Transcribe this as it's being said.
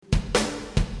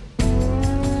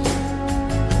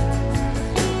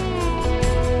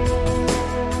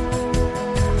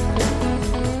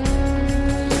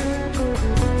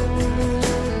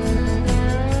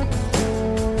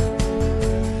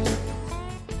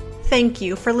Thank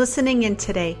you for listening in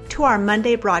today to our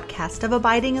Monday broadcast of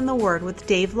Abiding in the Word with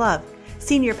Dave Love,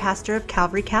 Senior Pastor of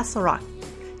Calvary Castle Rock.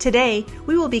 Today,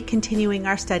 we will be continuing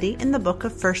our study in the book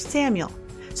of 1 Samuel.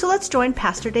 So let's join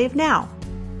Pastor Dave now.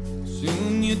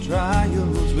 Soon your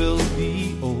trials will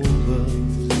be over.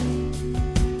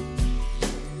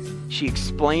 She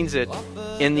explains it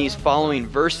in these following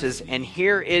verses, and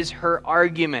here is her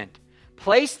argument.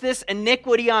 Place this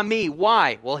iniquity on me.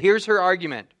 Why? Well, here's her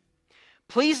argument.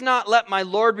 Please not let my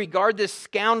Lord regard this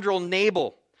scoundrel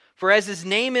Nabal, for as his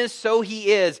name is, so he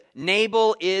is.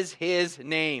 Nabal is his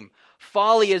name.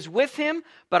 Folly is with him,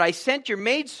 but I,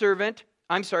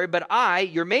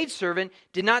 your maidservant,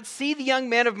 did not see the young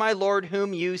man of my Lord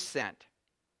whom you sent.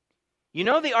 You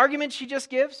know the argument she just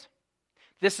gives?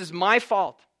 This is my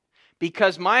fault,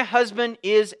 because my husband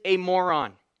is a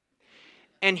moron.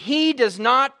 And he does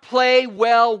not play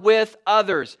well with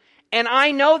others. And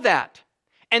I know that.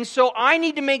 And so I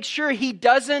need to make sure he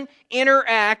doesn't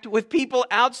interact with people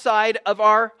outside of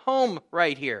our home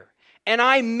right here. And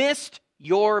I missed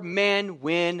your men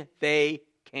when they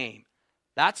came.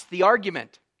 That's the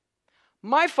argument.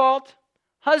 My fault.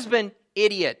 Husband,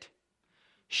 idiot.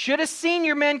 Should have seen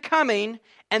your men coming,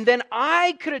 and then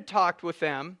I could have talked with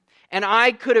them, and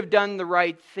I could have done the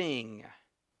right thing.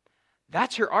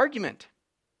 That's her argument.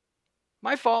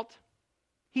 My fault.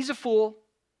 He's a fool.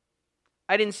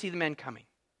 I didn't see the men coming.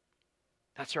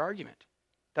 That's her argument.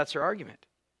 That's her argument.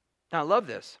 Now, I love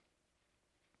this.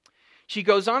 She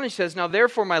goes on and says, now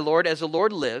therefore, my Lord, as the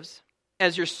Lord lives,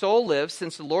 as your soul lives,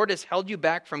 since the Lord has held you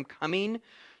back from coming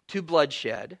to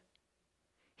bloodshed,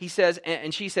 he says,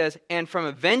 and she says, and from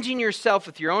avenging yourself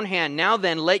with your own hand, now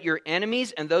then let your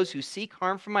enemies and those who seek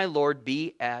harm for my Lord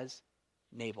be as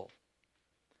Nabal.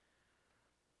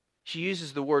 She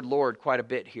uses the word Lord quite a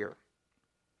bit here.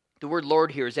 The word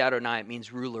Lord here is Adonai. It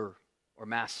means ruler or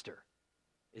master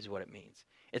is what it means.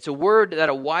 It's a word that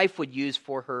a wife would use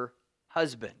for her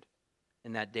husband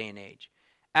in that day and age.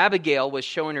 Abigail was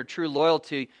showing her true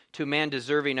loyalty to a man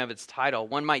deserving of its title.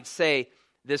 One might say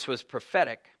this was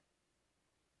prophetic,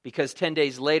 because 10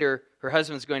 days later, her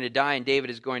husband's going to die and David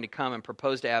is going to come and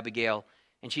propose to Abigail,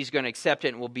 and she's going to accept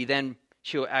it, and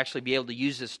she'll actually be able to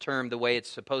use this term the way it's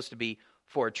supposed to be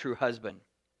for a true husband.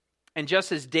 And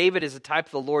just as David is a type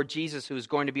of the Lord Jesus, who is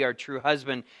going to be our true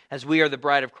husband, as we are the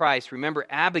bride of Christ, remember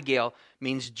Abigail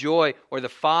means joy or the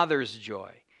Father's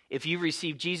joy. If you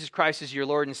receive Jesus Christ as your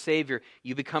Lord and Savior,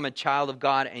 you become a child of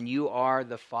God and you are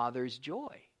the Father's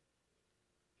joy.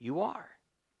 You are.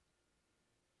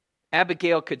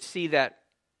 Abigail could see that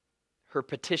her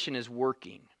petition is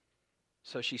working.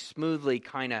 So she smoothly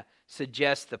kind of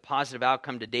suggests the positive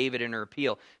outcome to David in her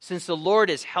appeal. Since the Lord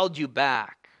has held you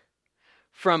back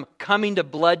from coming to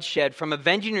bloodshed, from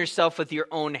avenging yourself with your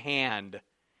own hand,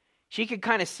 she could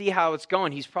kind of see how it's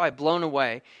going. He's probably blown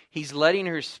away. He's letting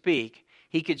her speak.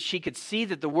 She could see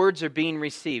that the words are being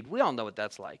received. We all know what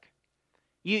that's like.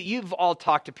 You've all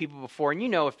talked to people before, and you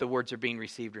know if the words are being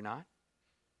received or not.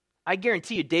 I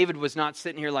guarantee you David was not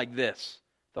sitting here like this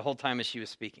the whole time as she was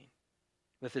speaking,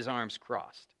 with his arms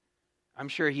crossed. I'm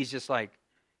sure he's just like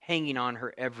hanging on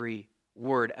her every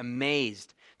word,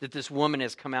 amazed that this woman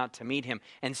has come out to meet him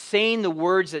and saying the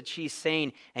words that she's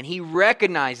saying, and he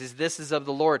recognizes this is of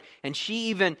the Lord. And she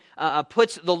even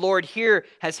puts the Lord here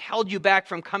has held you back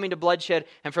from coming to bloodshed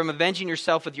and from avenging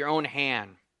yourself with your own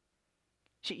hand.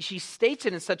 She states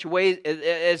it in such a way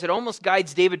as it almost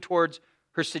guides David towards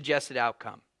her suggested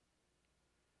outcome.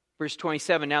 Verse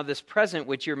 27, now this present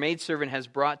which your maidservant has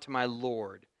brought to my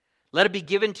Lord, let it be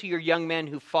given to your young men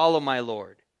who follow my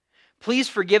Lord. Please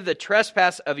forgive the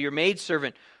trespass of your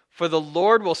maidservant, for the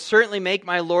Lord will certainly make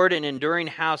my Lord an enduring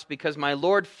house, because my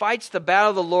Lord fights the battle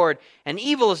of the Lord, and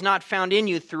evil is not found in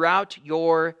you throughout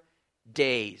your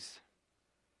days.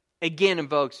 Again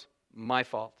invokes my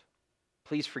fault.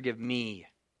 Please forgive me,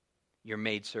 your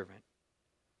maidservant.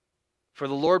 For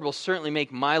the Lord will certainly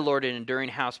make my Lord an enduring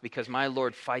house, because my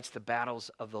Lord fights the battles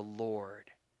of the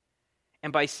Lord.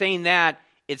 And by saying that,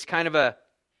 it's kind of a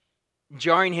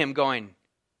jarring him going,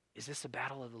 is this a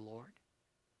battle of the Lord?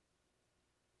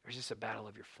 Or is this a battle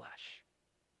of your flesh?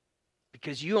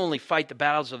 Because you only fight the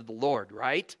battles of the Lord,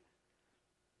 right?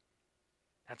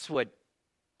 That's what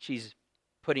she's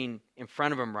putting in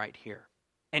front of him right here.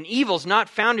 And evil's not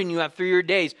found in you after your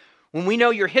days. When we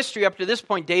know your history up to this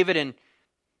point, David, and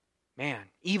man,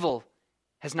 evil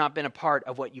has not been a part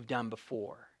of what you've done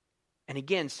before. And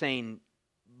again, saying,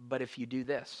 but if you do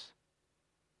this,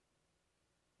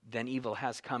 then evil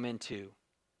has come into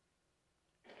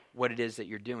what it is that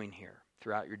you're doing here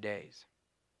throughout your days.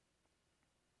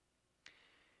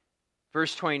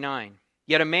 Verse 29,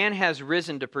 yet a man has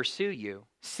risen to pursue you,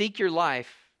 seek your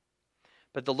life,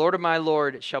 But the Lord of my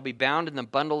Lord shall be bound in the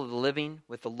bundle of the living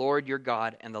with the Lord your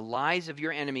God, and the lies of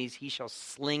your enemies he shall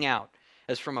sling out,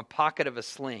 as from a pocket of a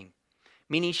sling.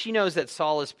 Meaning she knows that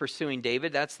Saul is pursuing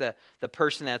David. That's the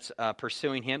person that's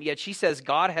pursuing him. Yet she says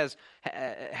God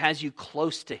has you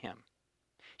close to him.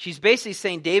 She's basically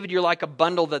saying, David, you're like a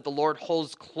bundle that the Lord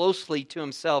holds closely to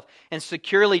himself and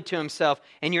securely to himself.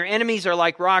 And your enemies are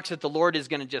like rocks that the Lord is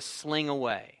going to just sling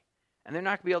away. And they're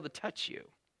not going to be able to touch you.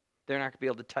 They're not going to be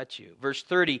able to touch you. Verse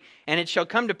 30, and it shall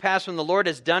come to pass when the Lord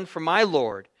has done for my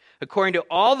Lord, according to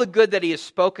all the good that he has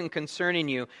spoken concerning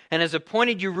you, and has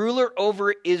appointed you ruler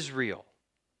over Israel,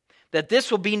 that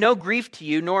this will be no grief to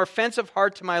you, nor offense of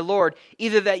heart to my Lord,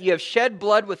 either that you have shed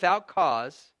blood without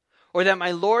cause, or that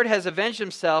my Lord has avenged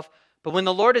himself. But when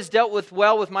the Lord has dealt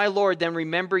well with my Lord, then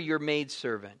remember your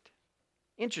maidservant.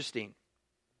 Interesting.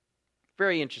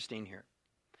 Very interesting here.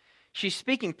 She's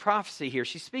speaking prophecy here.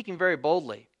 She's speaking very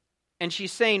boldly. And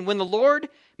she's saying, when the Lord,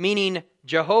 meaning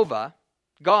Jehovah,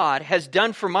 God, has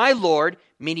done for my Lord,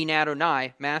 meaning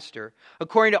Adonai, Master,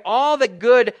 according to all the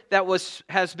good that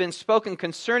has been spoken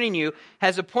concerning you,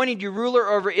 has appointed you ruler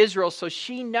over Israel. So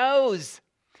she knows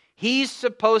he's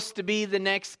supposed to be the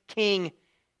next king,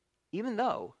 even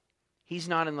though he's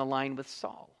not in the line with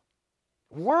Saul.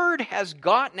 Word has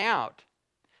gotten out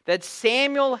that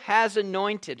Samuel has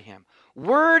anointed him.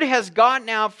 Word has gotten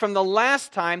out from the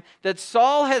last time that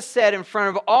Saul has said in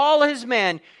front of all his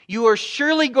men, you are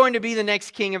surely going to be the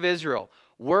next king of Israel.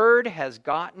 Word has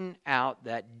gotten out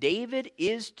that David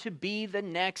is to be the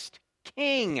next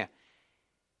king.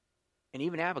 And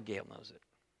even Abigail knows it.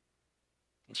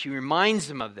 And she reminds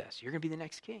him of this. You're going to be the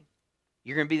next king.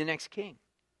 You're going to be the next king.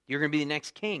 You're going to be the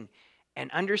next king.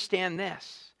 And understand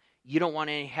this. You don't want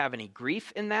to have any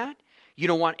grief in that. You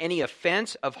don't want any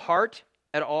offense of heart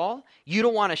at all. You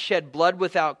don't want to shed blood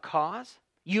without cause.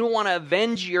 You don't want to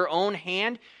avenge your own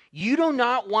hand. You do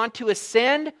not want to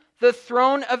ascend the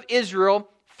throne of Israel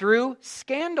through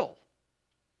scandal.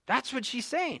 That's what she's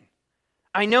saying.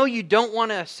 I know you don't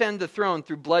want to ascend the throne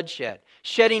through bloodshed,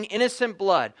 shedding innocent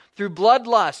blood, through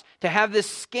bloodlust, to have this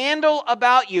scandal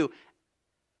about you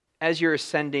as you're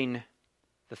ascending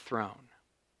the throne.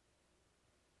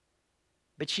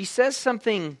 But she says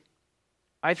something,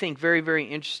 I think, very, very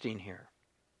interesting here.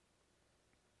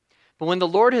 But when the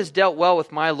Lord has dealt well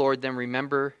with my Lord, then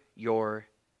remember your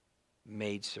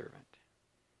maidservant.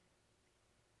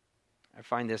 I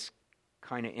find this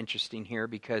kind of interesting here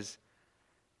because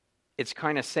it's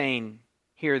kind of saying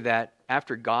here that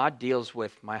after God deals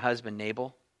with my husband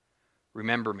Nabal,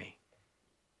 remember me.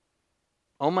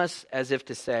 Almost as if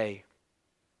to say,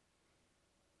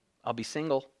 I'll be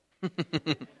single.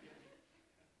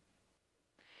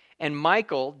 And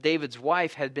Michal, David's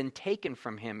wife, had been taken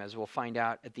from him, as we'll find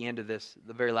out at the end of this,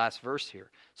 the very last verse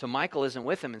here. So Michal isn't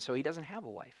with him, and so he doesn't have a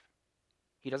wife.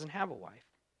 He doesn't have a wife.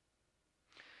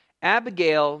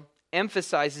 Abigail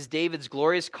emphasizes David's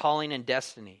glorious calling and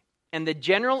destiny and the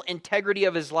general integrity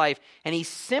of his life, and he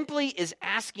simply is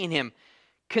asking him,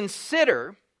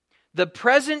 consider the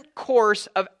present course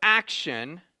of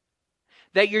action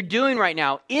that you're doing right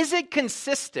now. Is it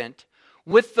consistent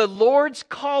with the Lord's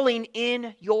calling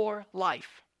in your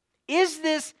life? Is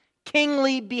this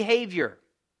kingly behavior?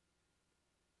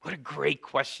 What a great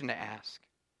question to ask.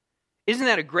 Isn't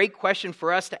that a great question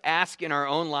for us to ask in our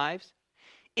own lives?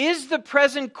 Is the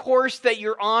present course that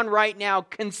you're on right now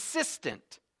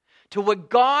consistent to what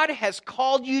God has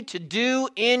called you to do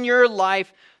in your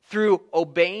life through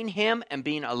obeying Him and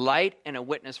being a light and a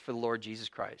witness for the Lord Jesus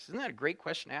Christ? Isn't that a great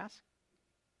question to ask?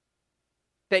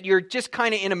 That you're just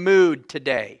kind of in a mood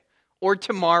today or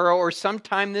tomorrow or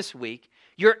sometime this week.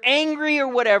 You're angry or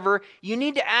whatever. You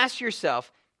need to ask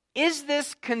yourself, is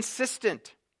this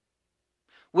consistent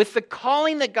with the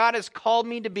calling that God has called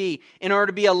me to be in order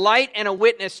to be a light and a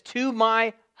witness to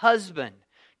my husband,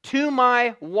 to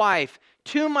my wife,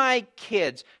 to my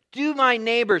kids, to my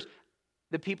neighbors,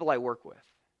 the people I work with?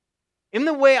 In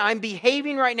the way I'm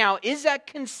behaving right now, is that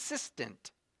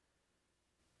consistent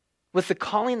with the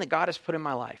calling that God has put in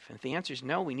my life? And if the answer is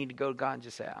no, we need to go to God and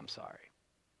just say, I'm sorry.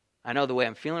 I know the way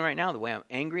I'm feeling right now, the way I'm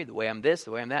angry, the way I'm this,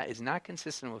 the way I'm that is not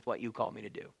consistent with what you called me to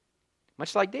do.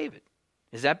 Much like David.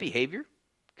 Is that behavior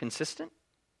consistent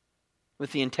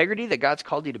with the integrity that God's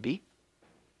called you to be?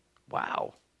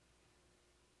 Wow.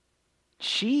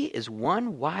 She is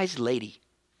one wise lady.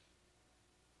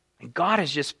 And God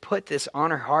has just put this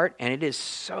on her heart, and it is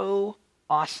so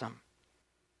awesome.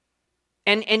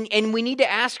 And we need to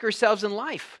ask ourselves in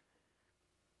life,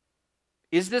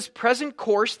 is this present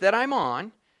course that I'm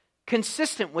on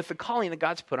consistent with the calling that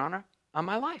God's put on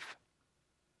my life?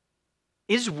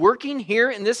 Is working here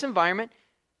in this environment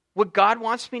what God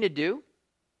wants me to do?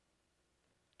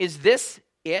 Is this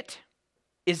it?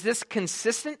 Is this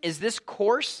consistent? Is this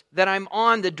course that I'm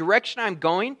on, the direction I'm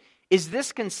going, is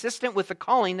this consistent with the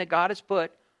calling that God has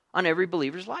put on every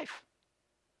believer's life?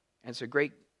 And it's a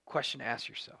great question to ask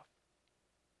yourself.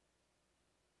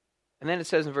 And then it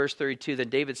says in verse 32, then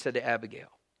David said to Abigail,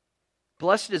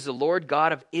 blessed is the Lord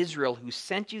God of Israel who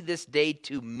sent you this day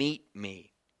to meet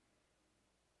me.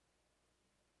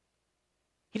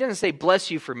 He doesn't say,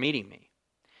 bless you for meeting me.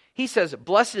 He says,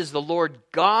 blessed is the Lord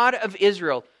God of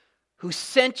Israel who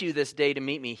sent you this day to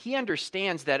meet me. He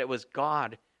understands that it was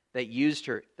God that used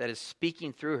her, that is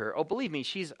speaking through her. Oh, believe me,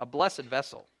 she's a blessed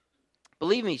vessel.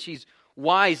 Believe me, she's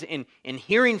wise in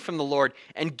hearing from the Lord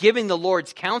and giving the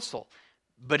Lord's counsel.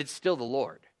 But it's still the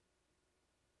Lord.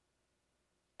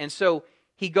 And so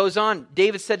he goes on,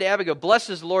 David said to Abigail,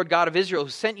 blessed is the Lord God of Israel who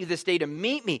sent you this day to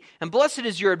meet me. And blessed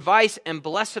is your advice, and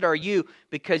blessed are you,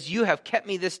 because you have kept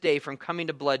me this day from coming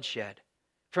to bloodshed,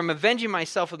 from avenging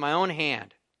myself with my own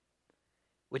hand,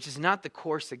 which is not the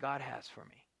course that God has for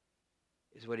me,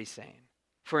 is what he's saying.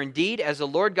 For indeed, as the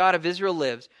Lord God of Israel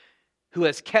lives, who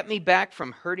has kept me back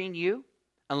from hurting you,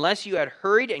 unless you had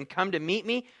hurried and come to meet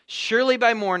me, surely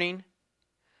by morning,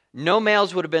 no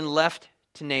males would have been left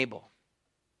to Nabal.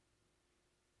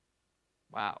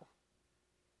 Wow.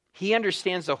 He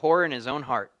understands the horror in his own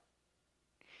heart.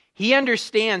 He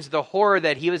understands the horror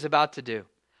that he was about to do.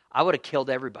 I would have killed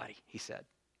everybody, he said.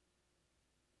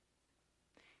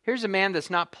 Here's a man that's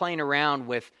not playing around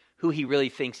with who he really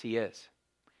thinks he is.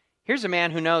 Here's a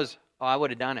man who knows, oh, I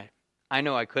would have done it. I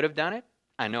know I could have done it.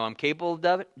 I know I'm capable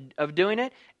of doing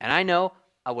it. And I know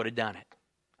I would have done it.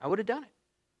 I would have done it.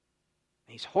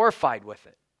 He's horrified with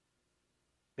it.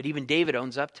 But even David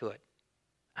owns up to it.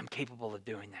 I'm capable of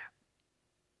doing that.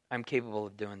 I'm capable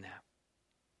of doing that.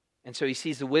 And so he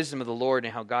sees the wisdom of the Lord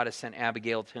and how God has sent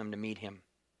Abigail to him to meet him,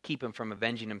 keep him from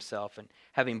avenging himself and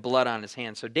having blood on his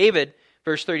hands. So David,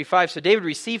 verse 35, so David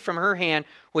received from her hand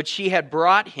what she had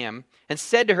brought him and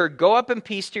said to her, go up in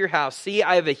peace to your house. See,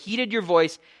 I have heeded your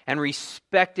voice and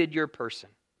respected your person.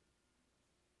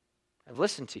 I've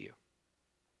listened to you.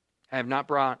 I have not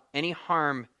brought any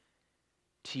harm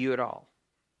to you at all.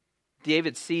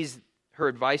 David sees her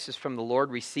advice is from the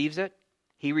Lord, receives it.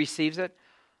 He receives it.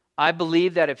 I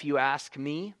believe that if you ask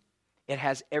me, it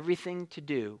has everything to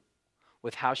do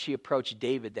with how she approached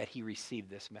David that he received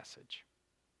this message.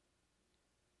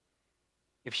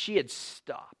 If she had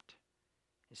stopped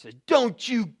and said, don't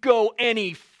you go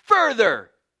any further.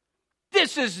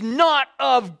 This is not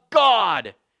of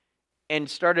God. And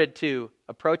started to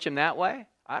approach him that way,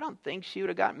 I don't think she would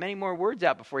have gotten many more words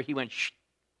out before he went shh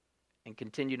and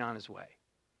continued on his way.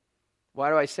 Why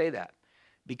do I say that?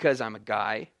 Because I'm a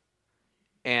guy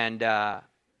and I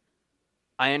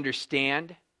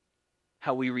understand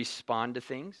how we respond to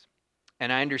things.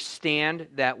 And I understand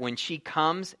that when she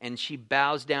comes and she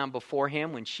bows down before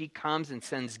him, when she comes and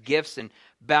sends gifts and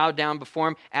bow down before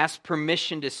him, asks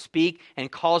permission to speak and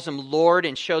calls him Lord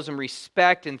and shows him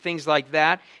respect and things like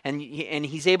that, and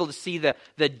he's able to see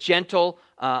the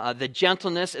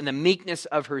gentleness and the meekness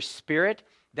of her spirit,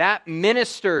 that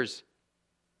ministers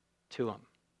to him,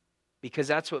 because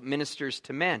that's what ministers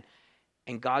to men.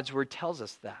 And God's word tells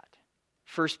us that.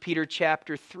 1 Peter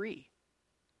chapter 3.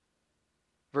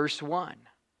 Verse 1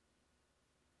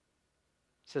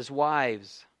 says,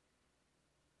 wives,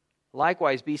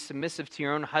 likewise be submissive to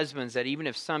your own husbands, that even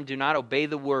if some do not obey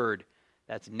the word,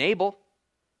 that's Nabal,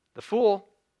 the fool,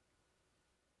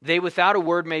 they without a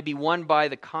word may be won by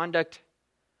the conduct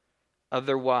of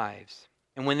their wives.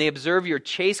 And when they observe your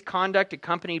chaste conduct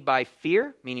accompanied by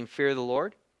fear, meaning fear of the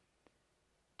Lord,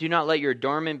 do not let your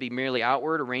adornment be merely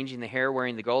outward, arranging the hair,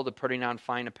 wearing the gold, and putting on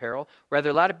fine apparel.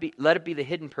 Rather, let it be the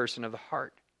hidden person of the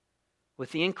heart,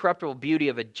 with the incorruptible beauty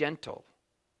of a gentle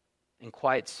and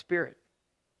quiet spirit,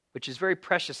 which is very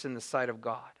precious in the sight of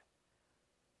God.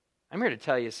 I'm here to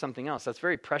tell you something else that's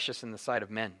very precious in the sight of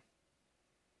men.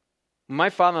 When my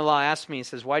father-in-law asked me, he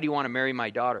says, why do you want to marry my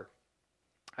daughter?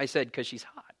 I said, because she's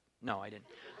hot. No, I didn't.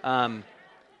 I'm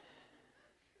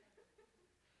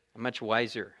much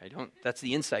wiser. That's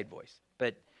the inside voice.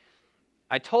 But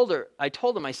I told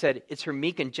him, I said, it's her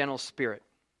meek and gentle spirit.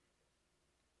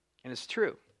 And it's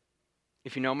true.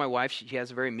 If you know my wife, she has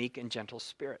a very meek and gentle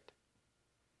spirit.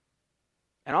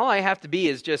 And all I have to be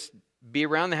is just be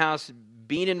around the house,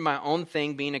 being in my own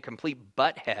thing, being a complete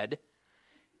butthead.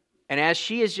 And as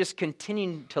she is just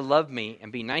continuing to love me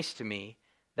and be nice to me,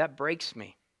 that breaks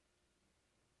me.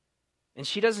 And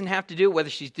she doesn't have to do it, whether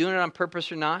she's doing it on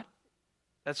purpose or not.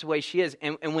 That's the way she is.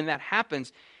 And when that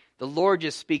happens, the Lord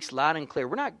just speaks loud and clear.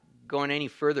 We're not going any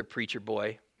further, preacher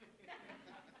boy,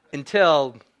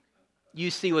 until you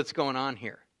see what's going on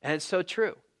here. And it's so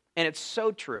true. And it's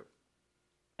so true.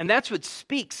 And that's what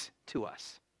speaks to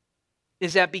us,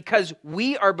 is that because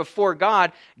we are before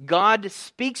God, God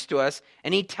speaks to us,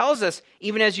 and he tells us,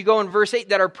 even as you go in verse 8,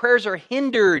 that our prayers are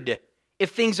hindered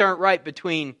if things aren't right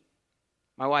between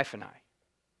my wife and I.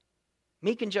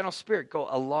 Meek and gentle spirit go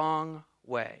a long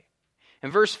way.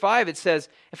 In verse 5 it says,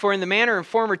 for in the manner in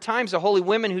former times the holy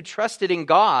women who trusted in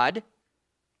God,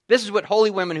 this is what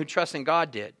holy women who trust in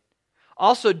God did,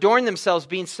 also adorned themselves,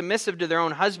 being submissive to their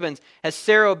own husbands, as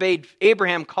Sarah obeyed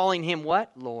Abraham, calling him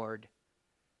what? Lord.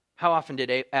 How often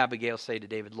did Abigail say to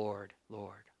David, Lord,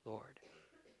 Lord, Lord?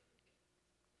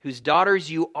 Whose daughters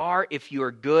you are if you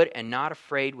are good and not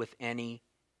afraid with any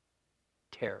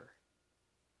terror.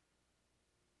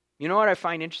 You know what I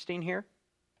find interesting here?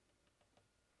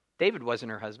 David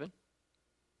wasn't her husband.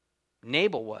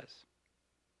 Nabal was.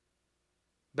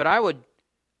 But I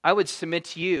would submit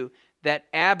to you that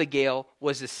Abigail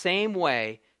was the same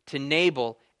way to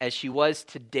Nabal as she was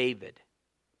to David.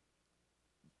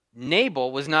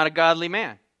 Nabal was not a godly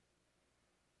man.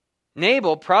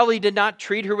 Nabal probably did not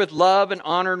treat her with love and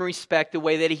honor and respect the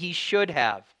way that he should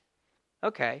have.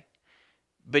 Okay.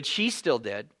 But she still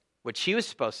did what she was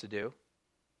supposed to do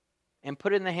and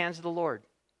put it in the hands of the Lord.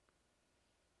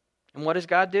 And what does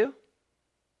God do?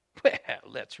 Well,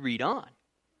 let's read on.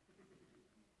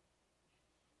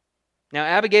 Now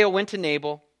Abigail went to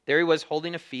Nabal. There he was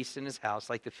holding a feast in his house,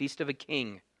 like the feast of a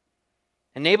king.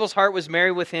 And Nabal's heart was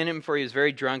merry within him, for he was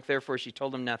very drunk. Therefore she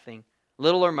told him nothing,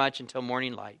 little or much, until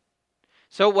morning light.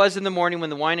 So it was in the morning, when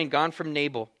the wine had gone from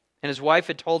Nabal, and his wife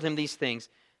had told him these things,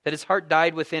 that his heart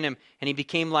died within him, and he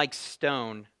became like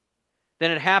stone.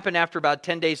 Then it happened after about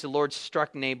 10 days, the Lord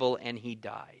struck Nabal, and he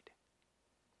died.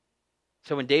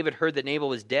 So when David heard that Nabal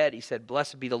was dead, he said,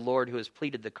 blessed be the Lord, who has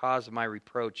pleaded the cause of my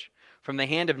reproach from the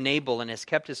hand of Nabal, and has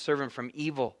kept his servant from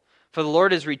evil. For the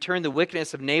Lord has returned the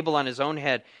wickedness of Nabal on his own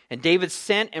head. And David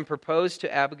sent and proposed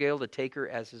to Abigail to take her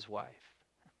as his wife.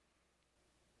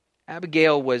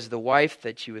 Abigail was the wife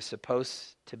that she was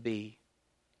supposed to be.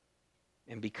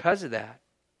 And because of that,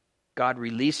 God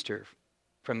released her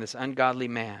from this ungodly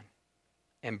man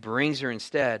and brings her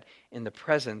instead in the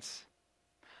presence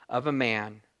of a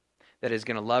man that is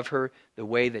going to love her the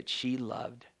way that she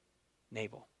loved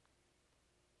Nabal.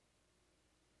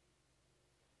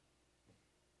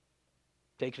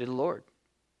 Take it to the Lord.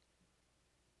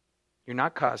 You're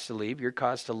not caused to leave. You're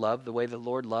caused to love the way the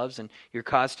Lord loves, and you're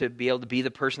caused to be able to be the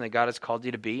person that God has called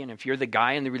you to be. And if you're the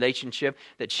guy in the relationship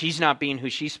that she's not being who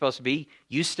she's supposed to be,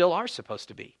 you still are supposed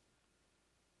to be.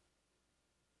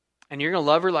 And you're going to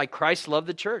love her like Christ loved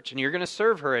the church, and you're going to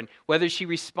serve her. And whether she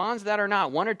responds to that or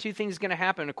not, one or two things is going to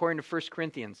happen according to 1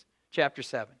 Corinthians chapter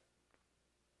 7.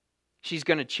 She's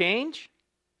going to change,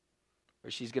 or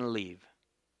she's going to leave.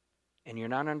 And you're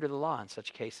not under the law in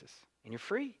such cases. And you're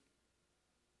free.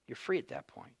 You're free at that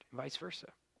point, and vice versa.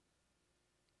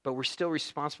 But we're still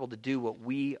responsible to do what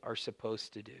we are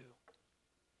supposed to do.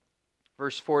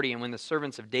 Verse 40, and when the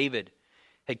servants of David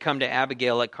had come to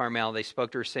Abigail at Carmel, they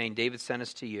spoke to her, saying, David sent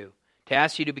us to you to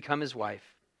ask you to become his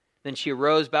wife. Then she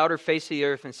arose, bowed her face to the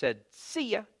earth, and said, see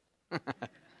ya.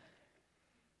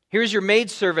 Here's your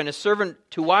maidservant, a servant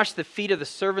to wash the feet of the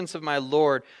servants of my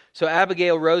Lord. So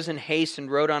Abigail rose in haste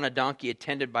and rode on a donkey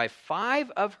attended by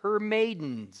 5 of her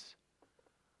maidens.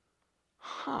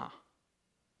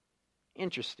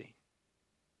 Interesting.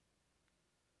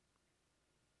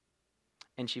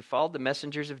 And she followed the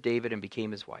messengers of David and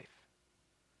became his wife.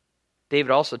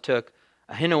 David also took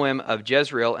Ahinoam of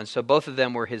Jezreel, and so both of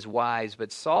them were his wives.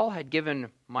 But Saul had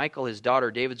given Michal, his daughter,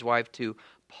 David's wife, to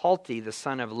Palti, the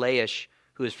son of Laish,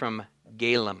 who is from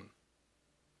Galem.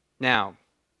 Now,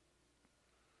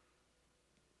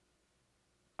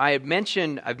 I've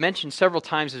mentioned several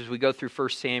times as we go through 1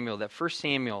 Samuel that 1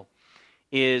 Samuel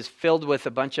is filled with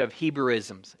a bunch of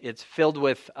Hebrewisms. It's filled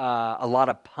with a lot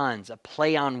of puns, a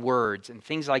play on words, and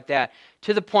things like that,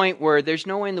 to the point where there's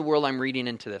no way in the world I'm reading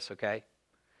into this, okay?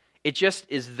 It just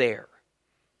is there.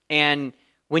 And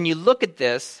when you look at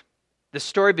this, the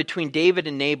story between David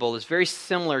and Nabal is very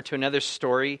similar to another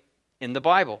story in the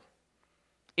Bible.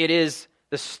 It is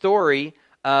the story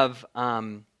of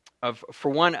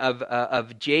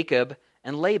Jacob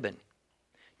and Laban.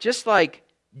 Just like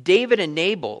David and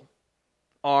Nabal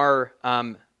are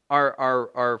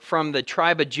from the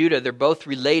tribe of Judah, they're both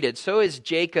related. So is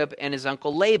Jacob and his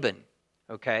uncle Laban.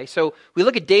 Okay, so we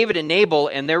look at David and Nabal,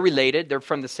 and they're related. They're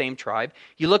from the same tribe.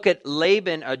 You look at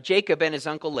Jacob and his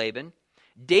uncle Laban.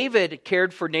 David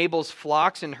cared for Nabal's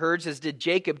flocks and herds, as did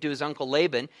Jacob to his uncle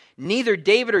Laban. Neither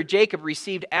David or Jacob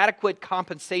received adequate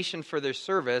compensation for their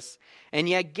service. And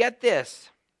yet, get this.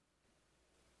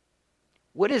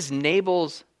 What is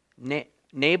Nabal's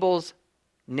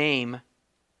name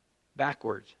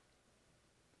backwards.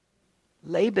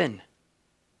 Laban.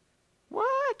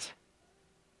 What?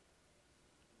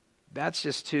 That's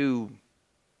just too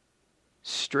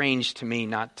strange to me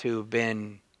not to have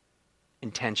been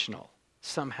intentional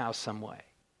somehow, some way.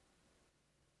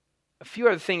 A few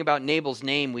other things about Nabal's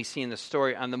name we see in the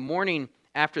story. On the morning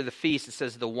after the feast, it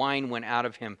says the wine went out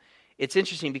of him. It's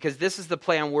interesting because this is the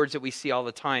play on words that we see all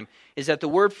the time, is that the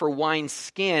word for wine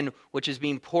skin, which is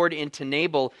being poured into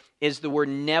Nabal, is the word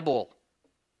nebel.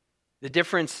 The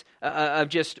difference of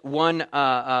just one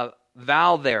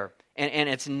vowel there, and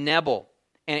it's nebel.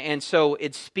 And so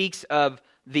it speaks of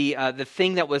the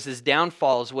thing that was his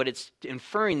downfall is what it's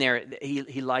inferring there.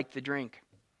 He liked the drink.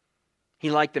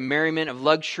 He liked the merriment of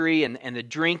luxury and the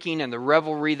drinking and the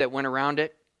revelry that went around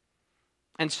it.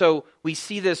 And so we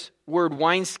see this word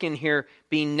wineskin here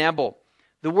being nebel.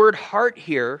 The word heart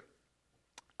here,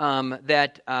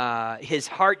 that his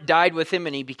heart died with him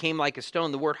and he became like a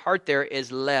stone. The word heart there is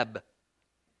leb.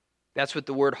 That's what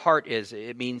the word heart is.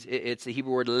 It means, it's the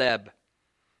Hebrew word leb.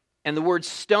 And the word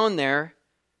stone there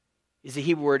is the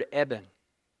Hebrew word eben.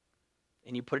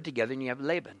 And you put it together and you have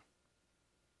Laban.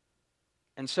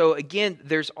 And so again,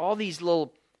 there's all these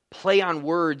little play on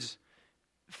words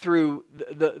through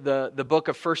the book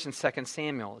of 1 and 2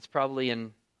 Samuel. It's probably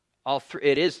in all three.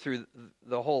 It is through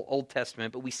the whole Old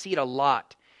Testament, but we see it a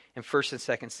lot in 1 and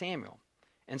 2 Samuel.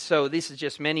 And so this is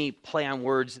just many play on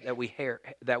words that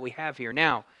we have here.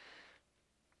 Now,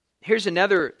 here's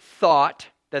another thought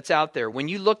that's out there. When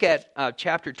you look at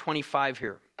chapter 25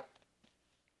 here,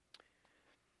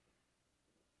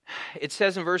 it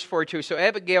says in verse 42, so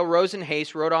Abigail rose in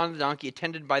haste, rode on the donkey,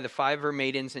 attended by the 5 of her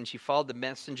maidens, and she followed the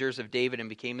messengers of David and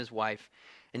became his wife.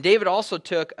 And David also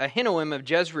took Ahinoam of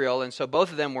Jezreel, and so both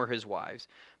of them were his wives.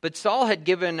 But Saul had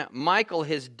given Michal,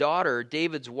 his daughter,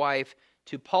 David's wife,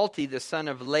 to Palti, the son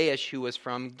of Laish, who was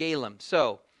from Galem.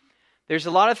 So there's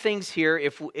a lot of things here.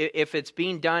 If it's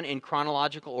being done in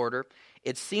chronological order,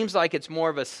 it seems like it's more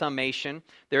of a summation.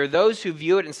 There are those who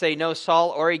view it and say, no,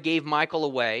 Saul already gave Michal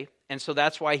away, and so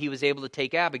that's why he was able to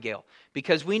take Abigail.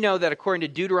 Because we know that according to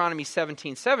Deuteronomy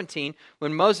 17:17,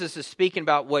 when Moses is speaking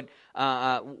about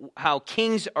how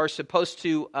kings are supposed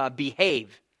to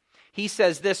behave, he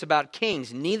says this about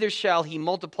kings, neither shall he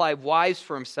multiply wives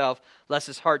for himself, lest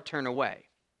his heart turn away.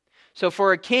 So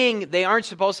for a king, they aren't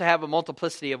supposed to have a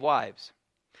multiplicity of wives.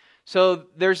 So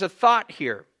there's a thought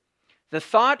here. The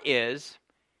thought is,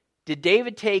 did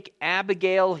David take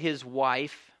Abigail, his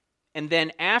wife, and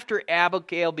then after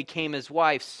Abigail became his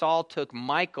wife, Saul took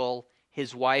Michal,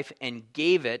 his wife, and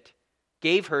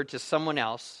gave her to someone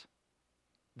else,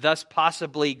 thus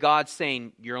possibly God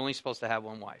saying, you're only supposed to have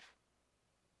one wife.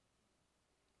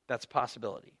 That's a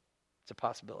possibility. It's a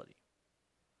possibility.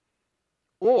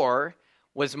 Or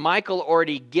was Michal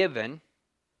already given?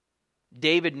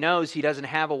 David knows he doesn't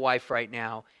have a wife right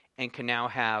now and can now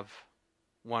have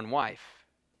one wife.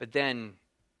 But then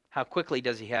how quickly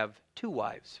does he have 2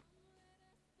 wives?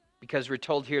 Because we're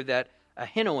told here that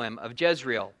Ahinoam of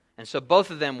Jezreel, and so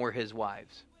both of them were his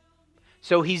wives.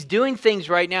 So he's doing things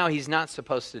right now he's not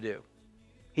supposed to do.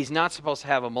 He's not supposed to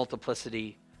have a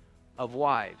multiplicity of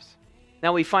wives.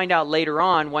 Now we find out later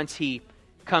on, once he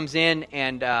comes in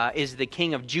and is the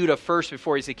king of Judah first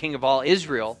before he's the king of all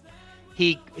Israel,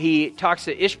 he talks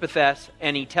to Ishbosheth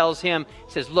and he tells him,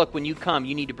 he says, look, when you come,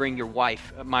 you need to bring your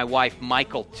wife, my wife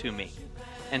Michal, to me.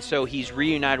 And so he's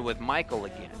reunited with Michal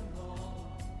again.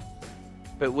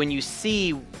 But when you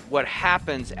see what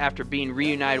happens after being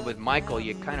reunited with Michal,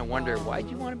 you kind of wonder, why do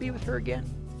you want to be with her again?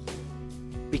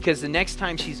 Because the next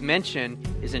time she's mentioned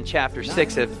is in chapter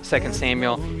 6 of 2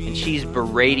 Samuel, and she's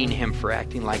berating him for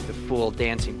acting like the fool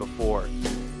dancing before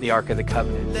the Ark of the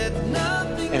Covenant.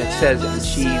 And it says that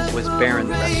she was barren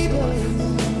the rest of her life.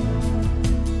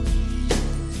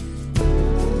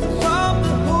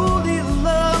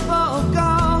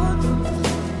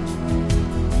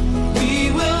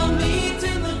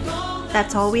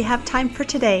 That's all we have time for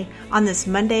today on this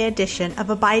Monday edition of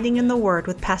Abiding in the Word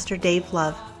with Pastor Dave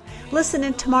Love. Listen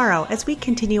in tomorrow as we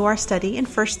continue our study in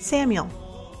 1 Samuel.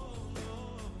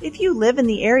 If you live in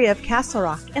the area of Castle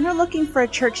Rock and are looking for a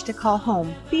church to call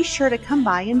home, be sure to come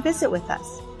by and visit with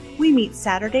us. We meet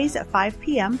Saturdays at 5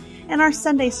 p.m. and our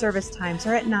Sunday service times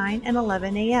are at 9 and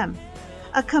 11 a.m.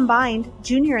 A combined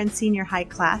junior and senior high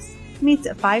class meets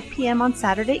at 5 p.m. on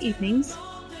Saturday evenings.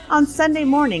 On Sunday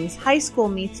mornings, high school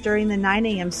meets during the 9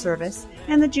 a.m. service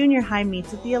and the junior high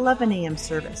meets at the 11 a.m.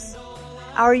 service.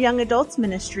 Our young adults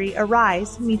ministry,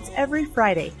 Arise, meets every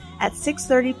Friday at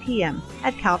 6:30 p.m.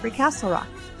 at Calvary Castle Rock.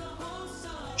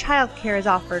 Childcare is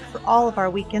offered for all of our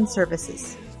weekend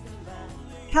services.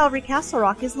 Calvary Castle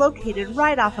Rock is located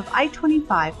right off of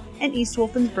I-25 and East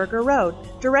Wolfensberger Road,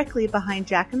 directly behind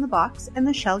Jack in the Box and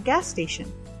the Shell gas station.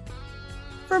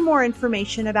 For more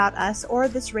information about us or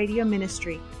this radio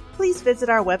ministry, please visit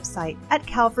our website at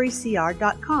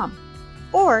calvarycr.com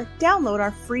or download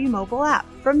our free mobile app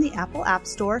from the Apple App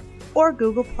Store or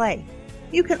Google Play.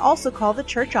 You can also call the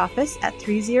church office at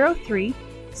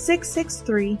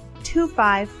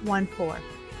 303-663-2514.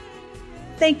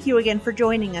 Thank you again for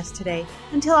joining us today.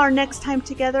 Until our next time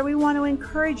together, we want to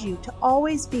encourage you to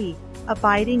always be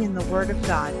abiding in the Word of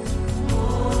God.